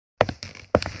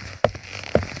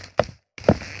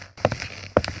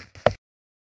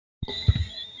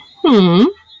Hmm.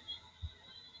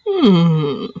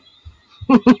 Hmm.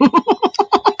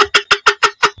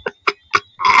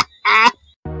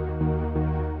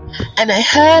 And I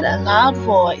heard a loud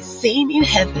voice saying in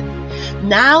heaven,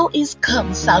 "Now is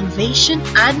come salvation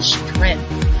and strength,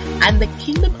 and the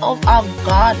kingdom of our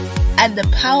God and the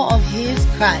power of his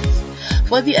Christ.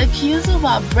 For the accuser of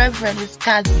our brethren is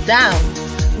cast down,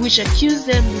 which accused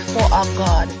them before our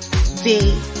God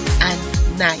day and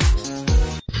night."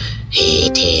 He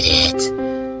did it.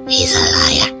 He's a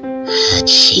liar, a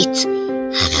cheat,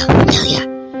 and a failure.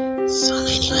 So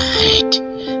many were hurt,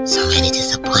 so many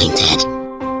disappointed.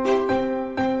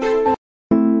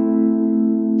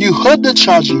 You heard the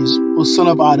charges, O son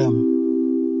of Adam.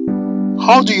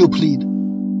 How do you plead?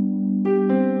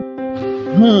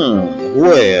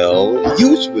 Well,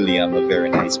 usually I'm a very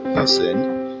nice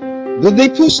person, but they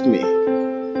pushed me,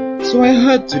 so I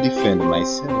had to defend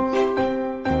myself.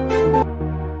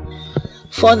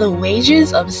 For the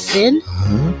wages of sin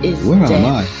is Where death. am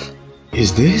I?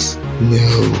 Is this?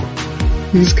 No.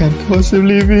 This can't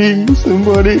possibly be.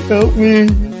 Somebody help me.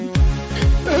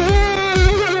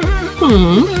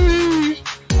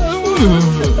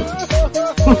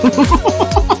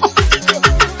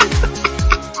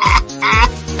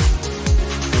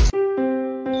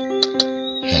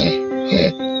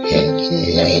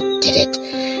 You did it.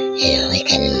 You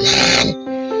wicked man.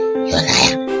 You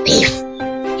liar, thief.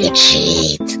 You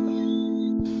cheat.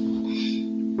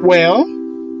 Well,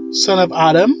 son of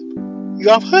Adam, you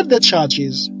have heard the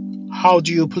charges. How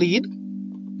do you plead?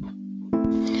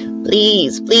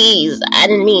 Please, I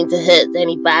didn't mean to hurt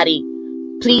anybody.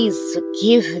 Please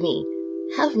forgive me.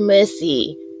 Have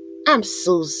mercy. I'm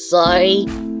so sorry.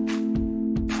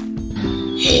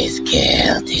 He's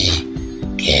guilty.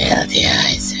 Guilty,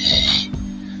 I say.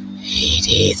 He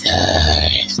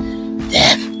deserves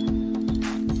death.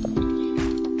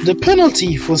 The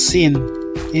penalty for sin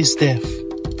is death.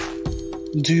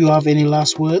 Do you have any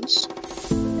last words?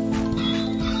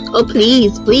 Oh,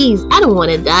 please, I don't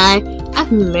want to die.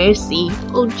 Have mercy.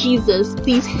 Oh, Jesus,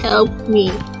 please help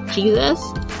me. Jesus,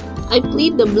 I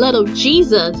plead the blood of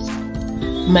Jesus.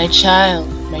 My child,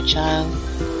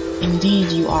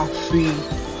 indeed you are free.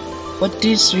 For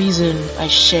this reason I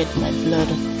shed my blood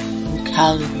on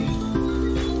Calvary.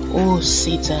 Oh,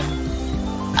 Satan,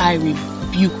 I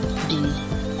rebuke thee.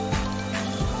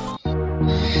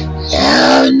 No!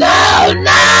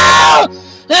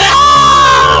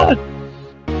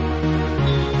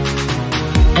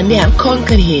 And they have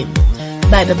conquered him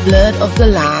by the blood of the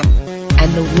Lamb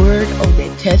and the word of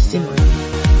their testimony.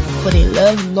 For they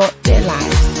love not their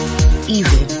lives,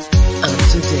 even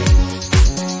unto death.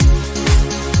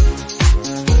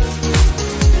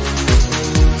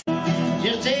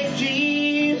 Just take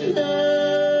Jesus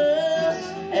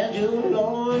as your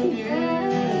Lord.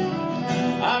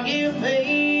 I'll give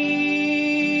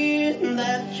faith in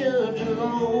that church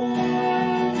alone.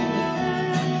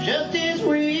 Just